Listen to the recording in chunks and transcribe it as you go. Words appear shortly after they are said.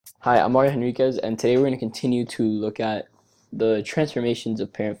Hi, I'm Henriquez, and today we're going to continue to look at the transformations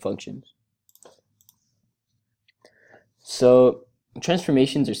of parent functions. So,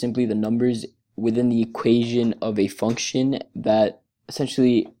 transformations are simply the numbers within the equation of a function that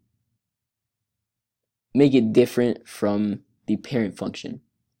essentially make it different from the parent function.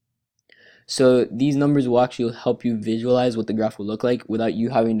 So, these numbers will actually help you visualize what the graph will look like without you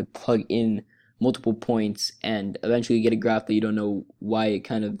having to plug in multiple points and eventually get a graph that you don't know why it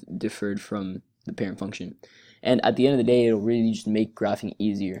kind of differed from the parent function. And at the end of the day, it'll really just make graphing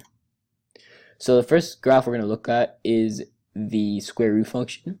easier. So the first graph we're going to look at is the square root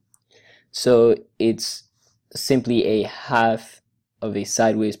function. So it's simply a half of a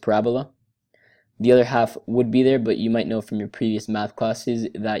sideways parabola. The other half would be there, but you might know from your previous math classes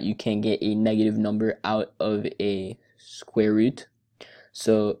that you can't get a negative number out of a square root.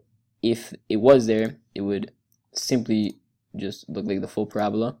 So if it was there, it would simply just look like the full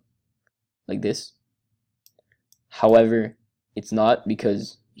parabola, like this. However, it's not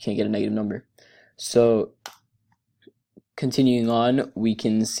because you can't get a negative number. So continuing on, we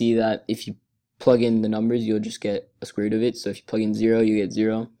can see that if you plug in the numbers, you'll just get a square root of it. So if you plug in 0, you get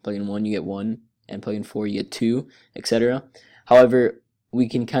 0, plug in 1, you get 1, and plug in 4, you get 2, etc. However, we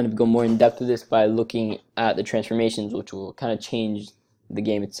can kind of go more in depth with this by looking at the transformations, which will kind of change the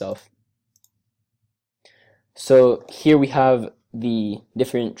game itself. So here we have the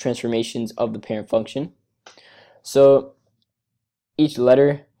different transformations of the parent function. So each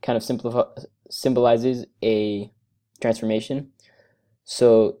letter kind of symbolizes a transformation.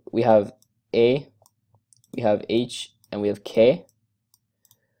 So we have A, we have H, and we have K.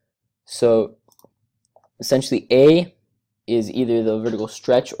 So essentially A is either the vertical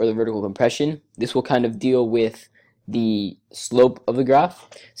stretch or the vertical compression. This will kind of deal with the slope of the graph.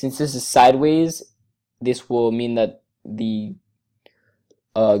 Since this is sideways, this will mean that the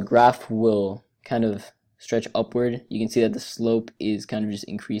graph will kind of stretch upward. You can see that the slope is kind of just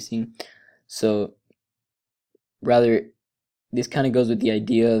increasing. So rather, this kind of goes with the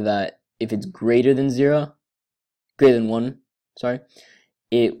idea that if it's greater than 1,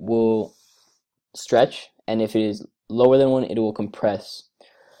 it will stretch, and if it is lower than 1, it will compress.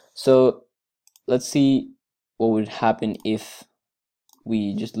 So let's see what would happen if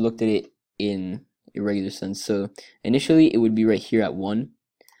we just looked at it in a regular sense. So initially, it would be right here at 1.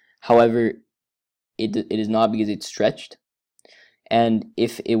 However, it is not because it's stretched. And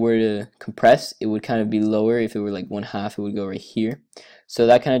if it were to compress, it would kind of be lower. If it were like 1/2, it would go right here. So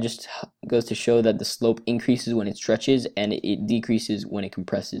that kind of just goes to show that the slope increases when it stretches and it decreases when it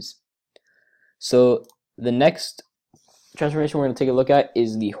compresses. So the next transformation we're going to take a look at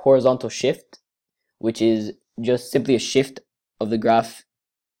is the horizontal shift, which is just simply a shift of the graph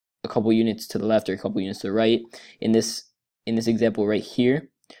a couple units to the left or a couple units to the right. In this example right here,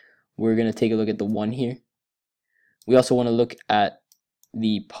 we're going to take a look at the 1 here. We also want to look at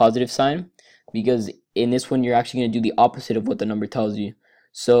the positive sign, because in this one you're actually going to do the opposite of what the number tells you.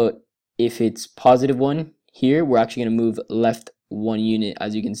 So if it's positive 1 here, we're actually going to move left 1 unit,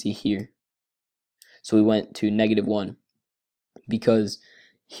 as you can see here. So we went to -1, because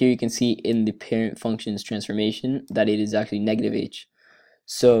here you can see in the parent function's transformation that it is actually -h.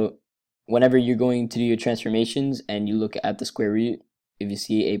 So whenever you're going to do your transformations and you look at the square root, if you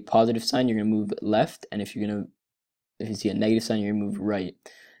see a positive sign, you're going to move left, and if you see a negative sign, you're going to move right.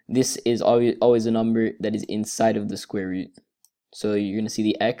 This is always a number that is inside of the square root. So you're going to see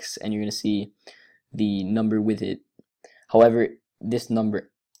the x, and you're going to see the number with it. However, this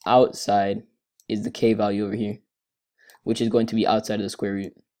number outside is the k value over here, which is going to be outside of the square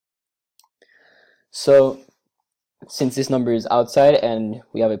root. So since this number is outside and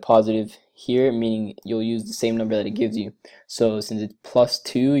we have a positive here, meaning you'll use the same number that it gives you. So since it's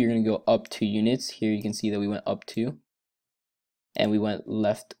 +2, you're going to go up 2 units. Here you can see that we went up 2 and we went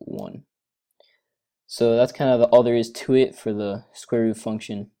left 1. So that's kind of all there is to it for the square root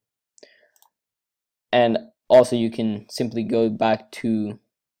function. And also you can simply go back to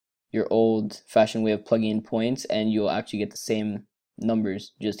your old-fashioned way of plugging in points and you'll actually get the same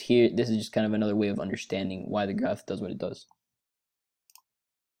numbers. Just here, this is just kind of another way of understanding why the graph does what it does.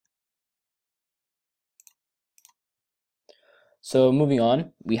 So moving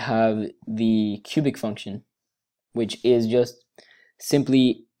on, we have the cubic function, which is just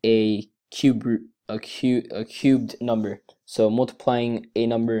simply a cubed number. So multiplying a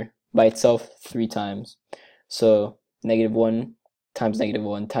number by itself 3 times. So -1 times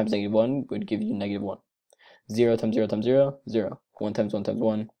 -1 times -1 would give you -1. 0 times 0 times 0, 0. 1 times 1 times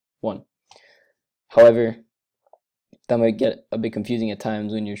 1, 1. However, that might get a bit confusing at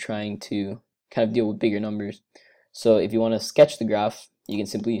times when you're trying to kind of deal with bigger numbers. So if you want to sketch the graph, you can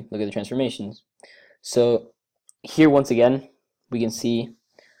simply look at the transformations. So here once again we can see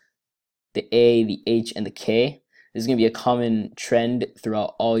the A, the H, and the K. This is going to be a common trend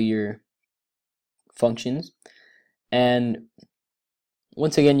throughout all your functions. And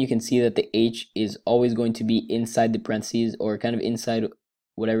once again, you can see that the H is always going to be inside the parentheses, or kind of inside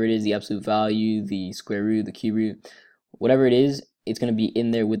whatever it is, the absolute value, the square root, the cube root, whatever it is, it's going to be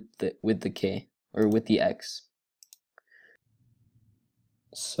in there with the K, or with the X.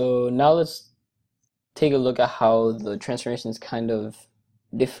 So now let's take a look at how the transformations kind of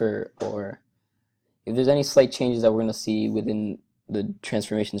differ, or if there's any slight changes that we're going to see within the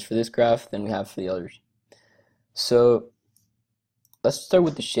transformations for this graph than we have for the others. So let's start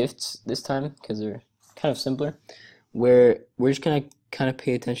with the shifts this time, because they're kind of simpler, where we're just going to kind of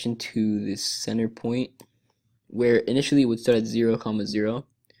pay attention to this center point, where initially it would start at 0, 0,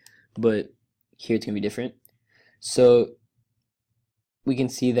 but here it's going to be different. So we can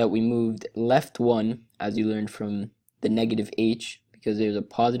see that we moved left 1, as you learned from the negative H, because there's a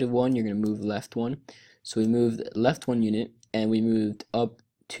positive 1, you're going to move left 1. So we moved left 1 unit, and we moved up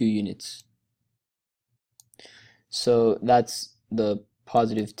 2 units. So that's the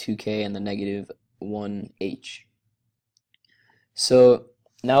positive 2K and the negative 1H. So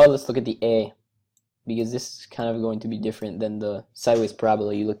now let's look at the A, because this is kind of going to be different than the sideways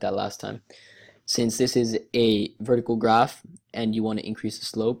parabola you looked at last time. Since this is a vertical graph and you want to increase the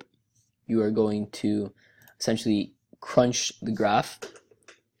slope, you are going to essentially crunch the graph.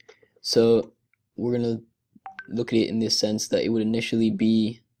 So we're going to look at it in this sense that it would initially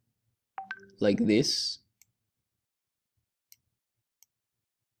be like this,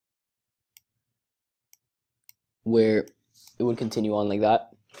 where it would continue on like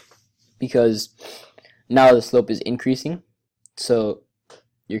that, because now the slope is increasing, so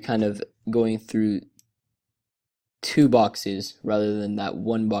you're kind of going through 2 boxes rather than that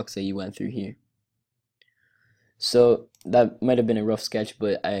 1 box that you went through here. So that might have been a rough sketch,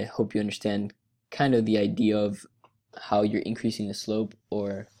 but I hope you understand kind of the idea of how you're increasing the slope,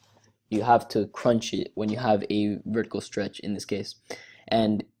 or you have to crunch it when you have a vertical stretch in this case,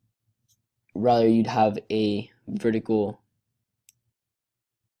 and rather you'd have a vertical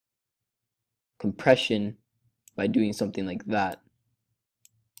compression by doing something like that.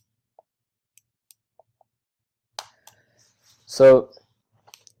 So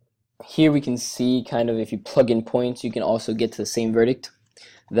here we can see kind of, if you plug in points, you can also get to the same verdict,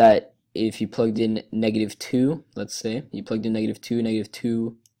 that if you plugged in -2, let's say you plugged in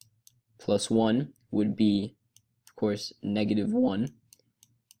 -2 plus 1 would be, of course, -1.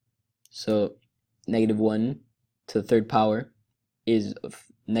 So -1 to the third power is of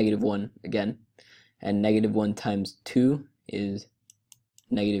 -1 again, and -1 times 2 is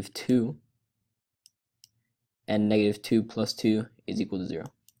 -2, and -2 plus 2 is equal to 0.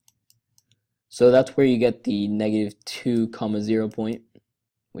 So that's where you get the -2, 0 point,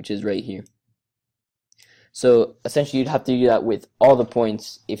 which is right here. So essentially you'd have to do that with all the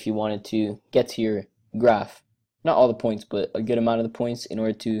points if you wanted to get to your graph. Not all the points, but a good amount of the points, in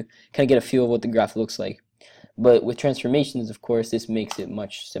order to kind of get a feel of what the graph looks like. But with transformations, of course, this makes it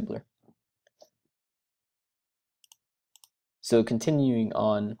much simpler. So continuing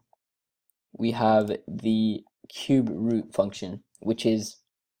on, we have the cube root function, which is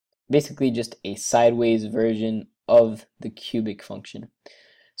basically just a sideways version of the cubic function.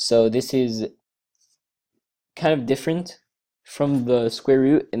 So this is kind of different from the square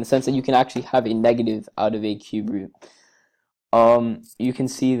root in the sense that you can actually have a negative out of a cube root. You can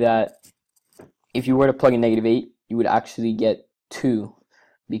see that if you were to plug in -8, you would actually get 2,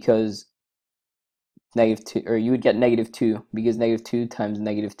 because -2, or you would get -2, because -2 times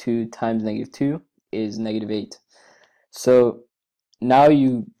 -2 times -2 is -8. So now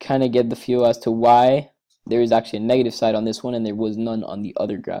you kind of get the feel as to why there is actually a negative side on this one and there was none on the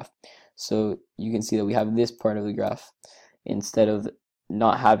other graph. So you can see that we have this part of the graph instead of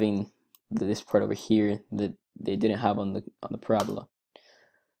not having this part over here that they didn't have on the parabola.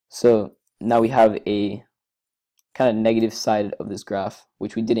 So now we have a kind of negative side of this graph,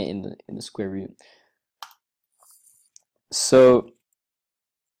 which we didn't in the square root. So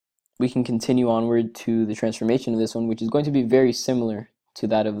we can continue onward to the transformation of this one, which is going to be very similar to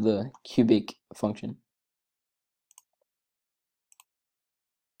that of the cubic function.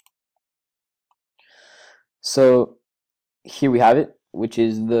 So here we have it, which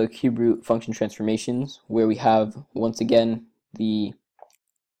is the cube root function transformations, where we have, once again, the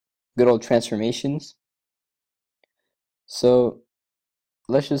good old transformations. So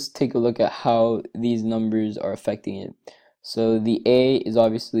let's just take a look at how these numbers are affecting it. So the A is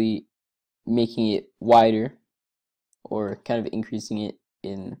obviously making it wider, or kind of increasing it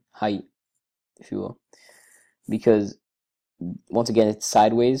in height, if you will, because once again it's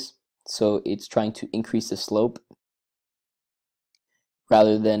sideways, so it's trying to increase the slope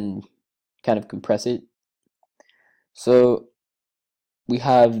rather than kind of compress it. So we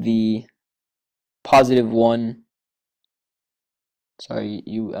have the +1. Sorry,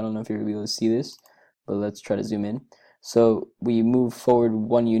 I don't know if you're gonna be able to see this, but let's try to zoom in. So we move forward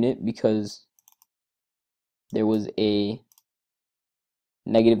 1 unit because there was a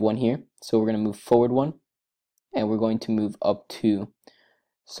 -1 here. So we're going to move forward 1, and we're going to move up 2.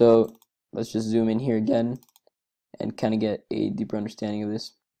 So let's just zoom in here again and kind of get a deeper understanding of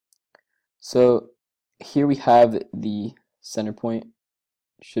this. So here we have the center point,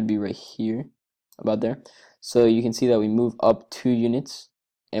 should be right here, about there. So you can see that we move up 2 units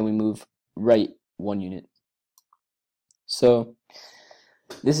and we move right 1 unit. So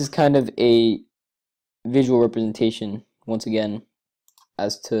this is kind of a visual representation, once again,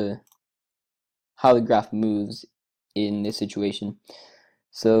 as to how the graph moves in this situation.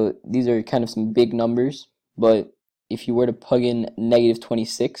 So these are kind of some big numbers, but if you were to plug in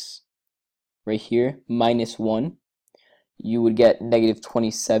 -26 right here, -1, you would get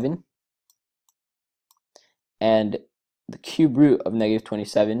 -27, and the cube root of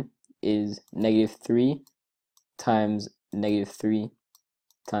 -27 is -3 times -3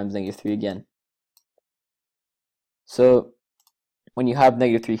 times -3 again. So when you have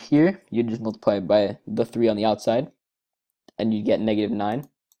 -3 here, you just multiply it by the 3 on the outside, and you get -9,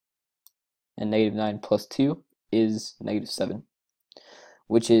 and -9 plus 2 is -7,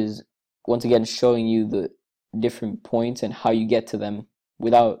 which is once again showing you the different points and how you get to them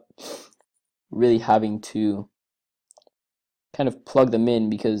without really having to kind of plug them in,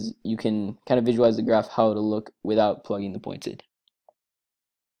 because you can kind of visualize the graph how it'll look without plugging the points in.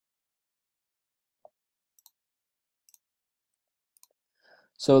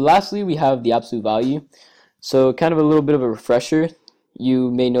 So lastly, we have the absolute value. So kind of a little bit of a refresher.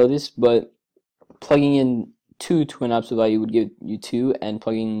 You may know this, but plugging in 2 to an absolute value would give you 2, and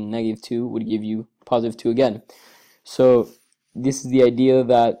plugging -2 would give you +2 again. So this is the idea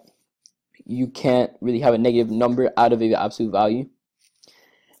that you can't really have a negative number out of an absolute value.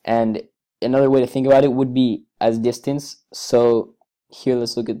 And another way to think about it would be as distance. So here,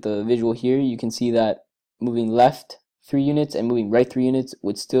 let's look at the visual here. You can see that moving left 3 units and moving right 3 units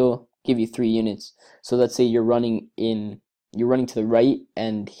would still give you 3 units. So let's say you're running to the right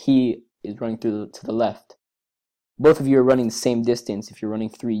and he is running to the left. Both of you are running the same distance if you're running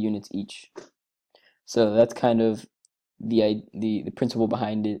 3 units each. So that's kind of the principle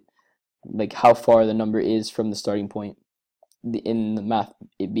behind it, like how far the number is from the starting point, in the math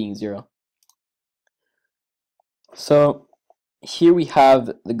it being 0. So here we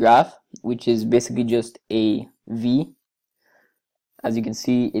have the graph, which is basically just a V. As you can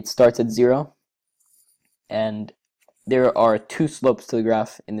see, it starts at 0, and there are 2 slopes to the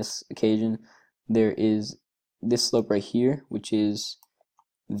graph in this occasion. There is this slope right here, which is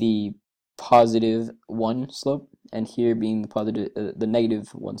the +1 slope, and here being the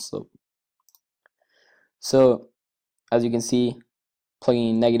 -1 slope. So as you can see, plugging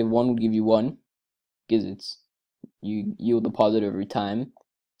in -1 would give you 1, because you yield the positive every time.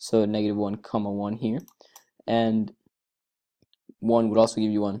 So -1, 1 here, and 1 would also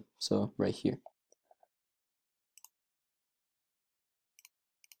give you 1, so right here.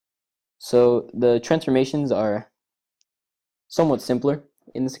 So the transformations are somewhat simpler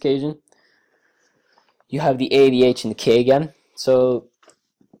in this occasion. You have the A, the H, and the K again. So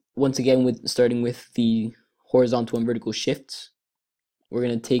once again, starting with the horizontal and vertical shifts, we're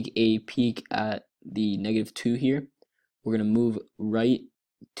going to take a peek at the -2 here. We're going to move right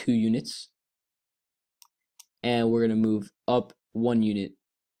 2 units, and we're going to move up 1 unit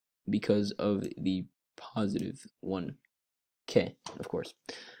because of the +1k, of course.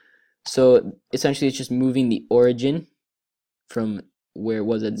 So essentially it's just moving the origin from where it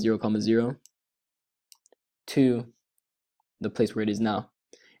was at 0, 0 to the place where it is now.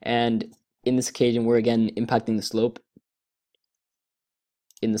 And in this occasion, we're again impacting the slope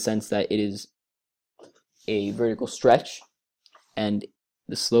in the sense that it is a vertical stretch, and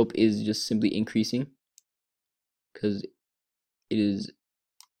the slope is just simply increasing because it is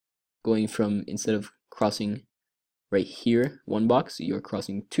going from, instead of crossing right here 1 box, you're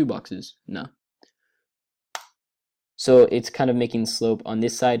crossing 2 boxes now. So it's kind of making the slope on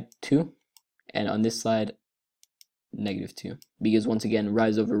this side 2, and on this side -2, because once again,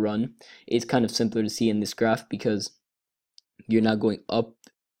 rise over run is kind of simpler to see in this graph, because you're now going up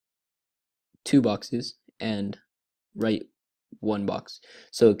 2 boxes and right 1 box.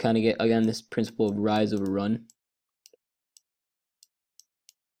 So kind of get again this principle of rise over run.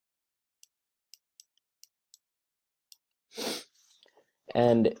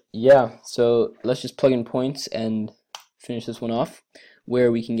 And yeah, so let's just plug in points and finish this one off,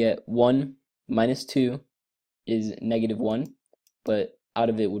 where we can get 1 minus 2 is negative 1, but out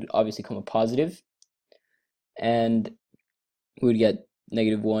of it would obviously come a positive, and we would get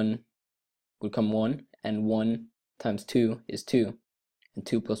negative 1 would come 1, and 1 times 2 is 2, and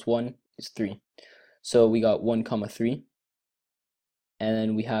 2 plus 1 is 3. So we got 1 comma 3, and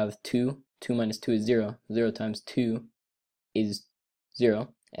then we have 2. 2 minus 2 is 0. 0 times 2 is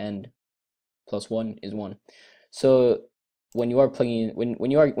 0, and plus 1 is 1. So when you are plugging in,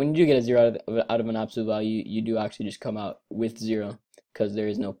 when you do get a 0 out of an absolute value, you do actually just come out with 0, because there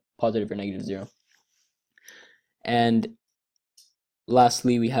is no positive or negative 0. And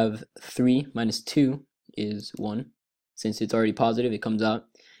lastly, we have 3 minus 2 is 1. Since it's already positive, it comes out,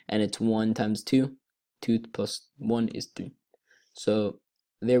 and it's 1 times 2. 2 plus 1 is 3. So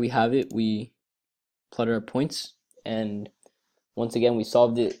there we have it. We plotted our points, and once again, we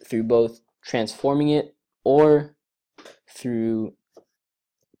solved it through both transforming it or through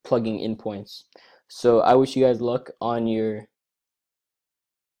plugging in points. So I wish you guys luck on your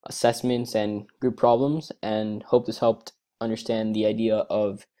assessments and group problems, and hope this helped understand the idea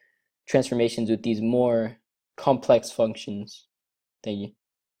of transformations with these more complex functions. Thank you.